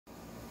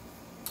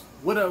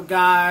What up,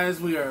 guys?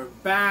 We are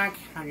back.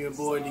 I'm your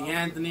boy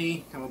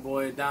D'Anthony. I'm my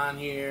boy Don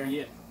here.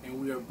 Yeah.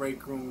 And we are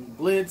Break Room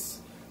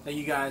Blitz. Thank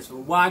you guys for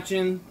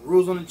watching.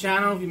 Rules on the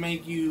channel: if we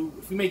make you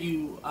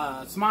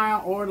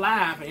smile or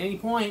laugh at any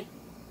point,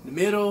 the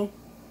middle,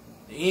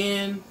 the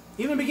end,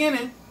 even the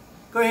beginning,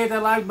 go ahead, hit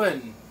that like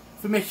button.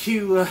 If we make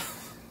you,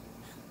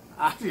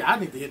 I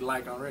need to hit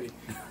like already.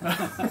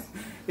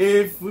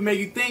 If we make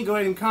you think, go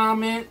ahead and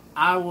comment.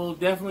 I will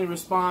definitely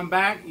respond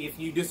back. If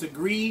you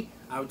disagree,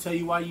 I will tell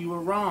you why you were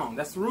wrong.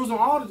 That's the rules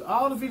on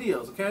all the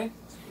videos, okay?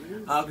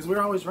 Because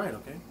we're always right,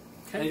 okay?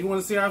 And if you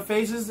want to see our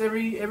faces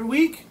every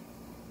week,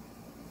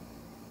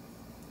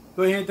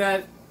 go ahead and hit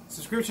that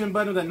subscription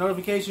button, that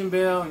notification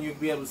bell, and you'll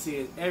be able to see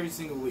it every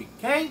single week,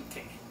 okay?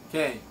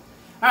 Okay.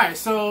 All right,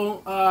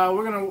 so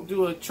we're going to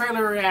do a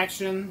trailer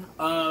reaction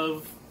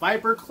of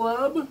Viper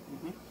Club.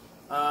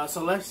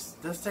 So let's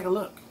take a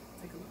look.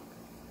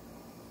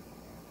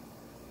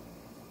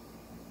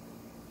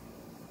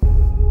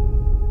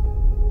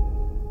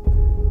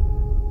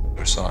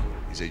 Your son,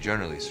 he's a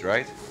journalist,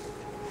 right?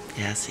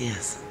 Yes, he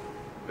is.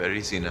 Where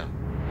is he now?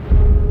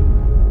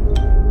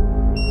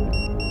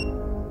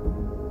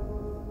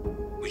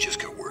 We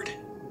just got word.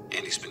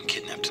 Andy's been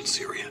kidnapped in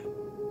Syria.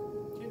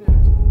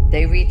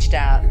 They reached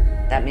out.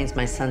 That means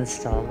my son's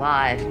still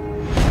alive.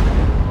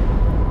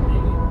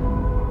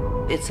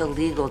 It's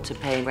illegal to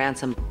pay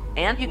ransom,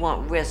 and you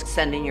won't risk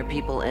sending your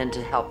people in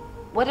to help.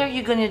 What are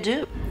you going to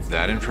do?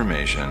 That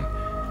information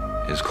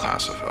is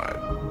classified.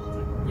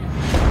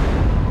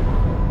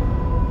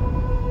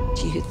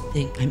 Do you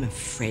think I'm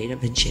afraid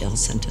of a jail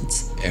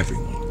sentence?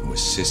 Everyone who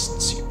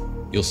assists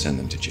you, you'll send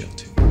them to jail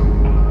too.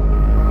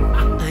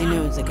 I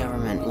know the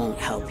government won't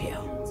help you,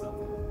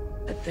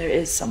 but there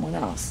is someone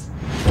else.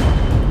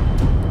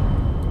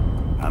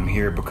 I'm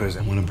here because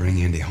I want to bring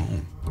Andy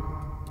home.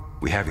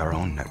 We have our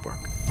own network.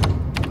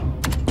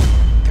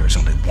 There's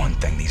only one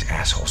thing these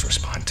assholes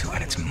respond to,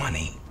 and it's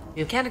money.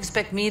 You can't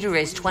expect me to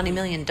raise $20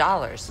 million.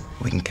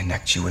 We can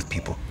connect you with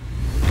people.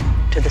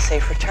 To the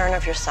safe return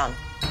of your son.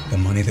 The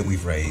money that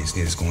we've raised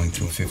is going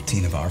through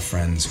 15 of our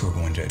friends who are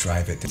going to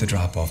drive it to the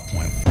drop-off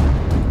point.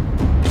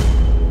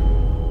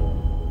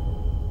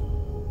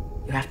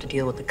 You have to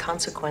deal with the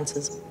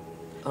consequences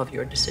of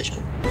your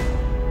decision.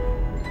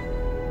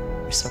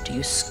 So do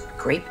you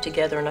scrape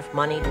together enough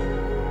money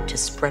to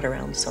spread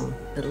around some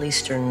Middle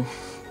Eastern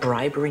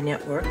bribery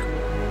network?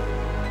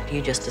 Do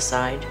you just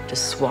decide to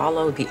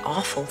swallow the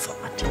awful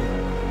thought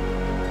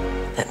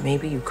that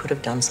maybe you could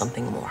have done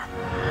something more?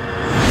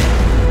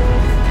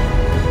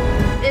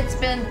 It's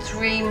been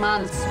 3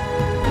 months.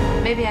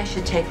 Maybe I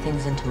should take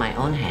things into my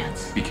own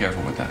hands. Be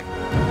careful with that.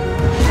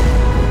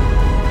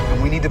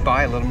 And we need to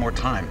buy a little more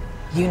time.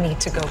 You need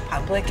to go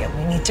public, and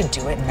we need to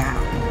do it now.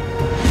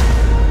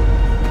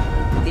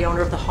 The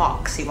owner of the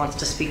Hawks, he wants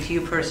to speak to you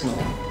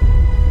personally.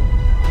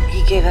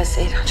 He gave us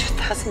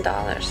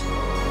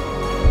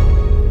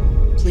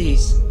 $800,000.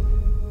 Please,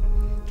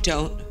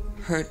 don't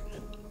hurt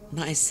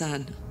my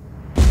son.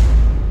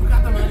 We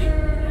got the money.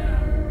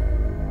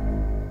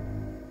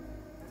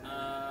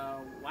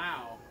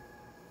 Wow.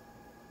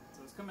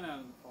 So it's coming out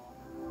in the fall.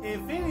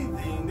 If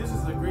anything, this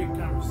is a great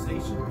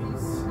conversation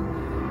piece. I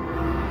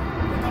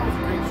thought it was a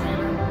great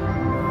trailer.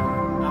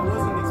 I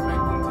wasn't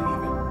expecting to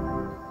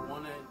even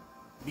want to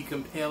be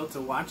compelled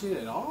to watch it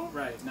at all.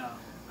 Right, no.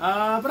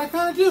 But I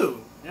kind of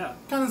do. Yeah.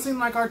 Kind of seemed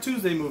like our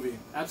Tuesday movie.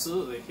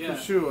 Absolutely, yeah.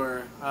 For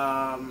sure.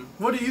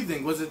 What do you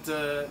think? Was it...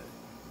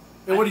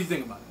 what do you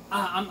think about it?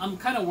 I'm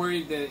kind of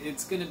worried that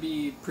it's going to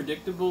be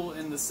predictable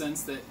in the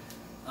sense that,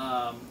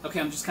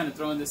 okay, I'm just kind of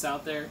throwing this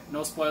out there.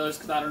 No spoilers,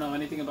 because I don't know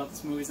anything about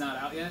this movie. It's not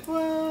out yet.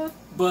 What?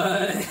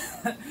 But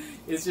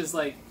it's just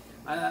like,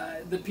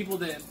 the people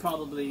that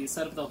probably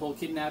set up the whole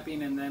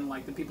kidnapping and then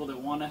like the people that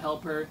want to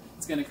help her,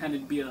 it's going to kind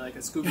of be like a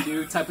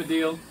Scooby-Doo type of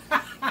deal.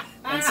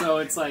 And so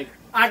it's like...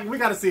 we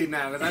got to see it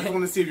now, because I just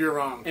want to see if you're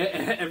wrong.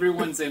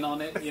 Everyone's in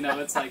on it. You know,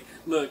 it's like,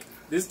 look,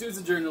 this dude's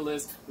a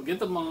journalist. We'll get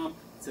the mom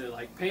to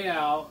like pay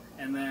out,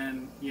 and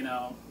then, you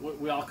know,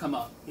 we all come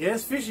up. Yeah,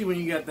 it's fishy when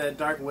you got that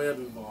dark web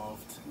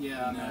involved.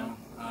 Yeah, you know?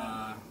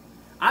 man.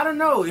 I don't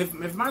know.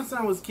 If my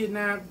son was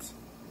kidnapped,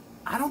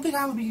 I don't think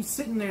I would be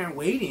sitting there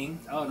waiting.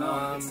 Oh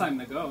no, it's time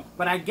to go.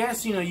 But I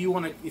guess, you know, if you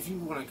want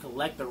to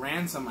collect the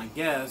ransom, I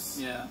guess.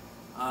 Yeah.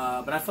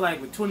 But I feel like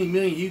with $20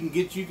 million, you can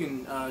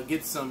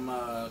get some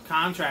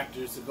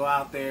contractors to go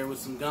out there with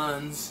some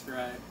guns,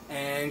 Right.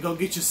 and go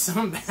get your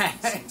son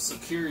back. Some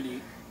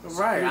security.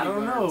 Right. I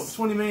don't know. guards.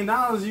 $20 million,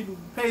 you can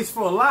pay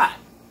for a lot.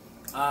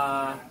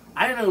 I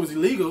didn't know it was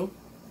illegal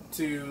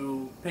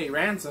to pay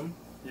ransom.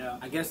 Yeah.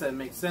 I guess that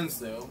makes sense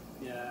though,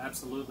 Yeah,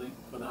 absolutely.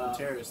 for the whole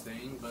terrorist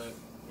thing. But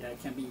Yeah, I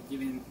can't be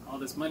giving all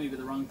this money to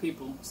the wrong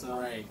people. So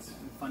right,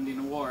 funding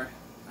a war.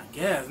 I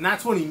guess not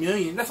 $20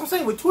 million. That's what I'm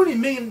saying. With $20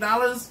 million,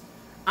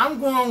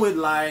 I'm going with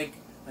like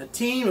a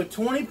team of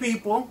 20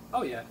 people.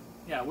 Oh yeah.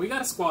 Yeah, we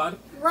got a squad.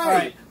 Right. All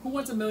right. Who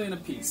wants $1 million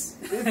apiece?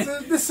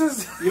 This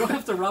is... You don't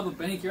have to rob a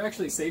bank. You're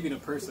actually saving a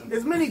person.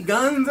 As many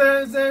guns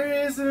as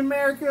there is in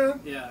America,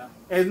 Yeah.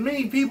 as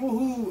many people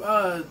who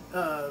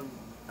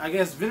I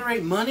guess,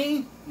 venerate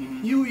money.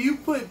 You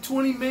put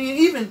 $20 million,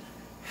 even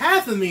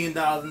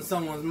 $500,000 in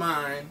someone's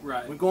mind.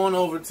 Right. We're going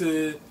over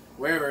to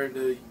wherever,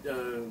 the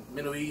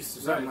Middle East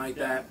or something like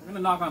that. We're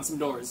gonna knock on some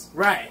doors.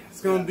 Right.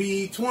 It's gonna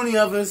be 20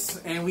 of us,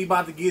 and we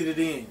about to get it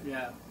in.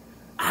 Yeah.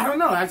 I don't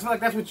know. I feel like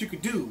that's what you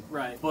could do.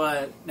 Right.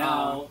 But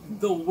Now,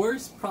 the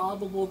worst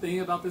probable thing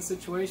about this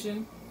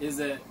situation is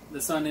that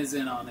the son is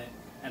in on it.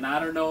 And I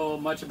don't know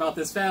much about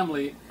this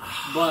family,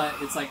 but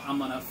it's like, I'm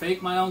going to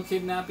fake my own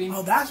kidnapping.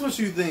 oh, that's what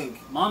you think.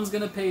 Mom's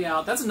going to pay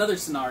out. That's another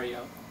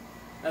scenario.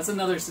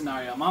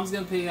 Mom's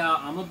going to pay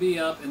out, I'm going to be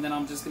up, and then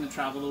I'm just going to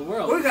travel the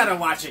world. We gotta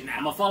watch it I'm now.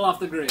 going to fall off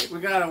the grid.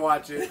 We gotta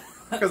watch it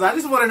because I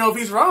just want to know if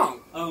he's wrong.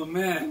 Oh,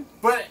 man.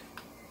 But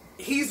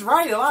he's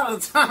right a lot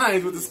of the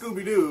times with the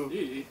Scooby Doo.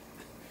 Gee.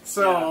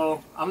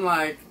 So I'm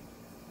like,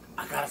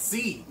 I gotta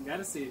see. You got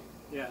to see it.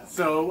 Yeah.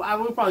 So I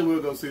probably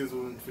will go see this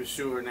one for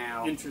sure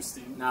now.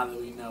 Interesting. Now that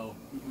we know.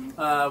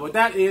 But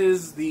that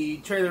is the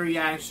trailer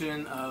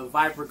reaction of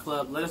Viper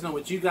Club. Let us know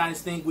what you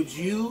guys think. Would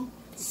you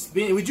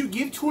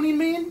give $20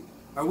 million,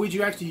 or would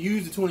you actually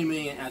use the $20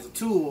 million as a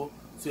tool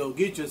to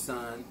get your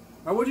son,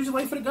 or would you just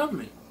wait for the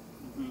government?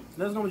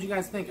 Let us know what you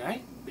guys think. All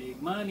right.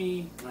 Big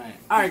money.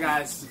 All right,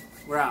 guys.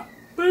 We're out.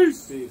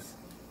 Peace. Peace.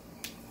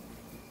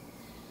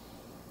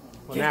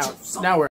 Get your son. Now we're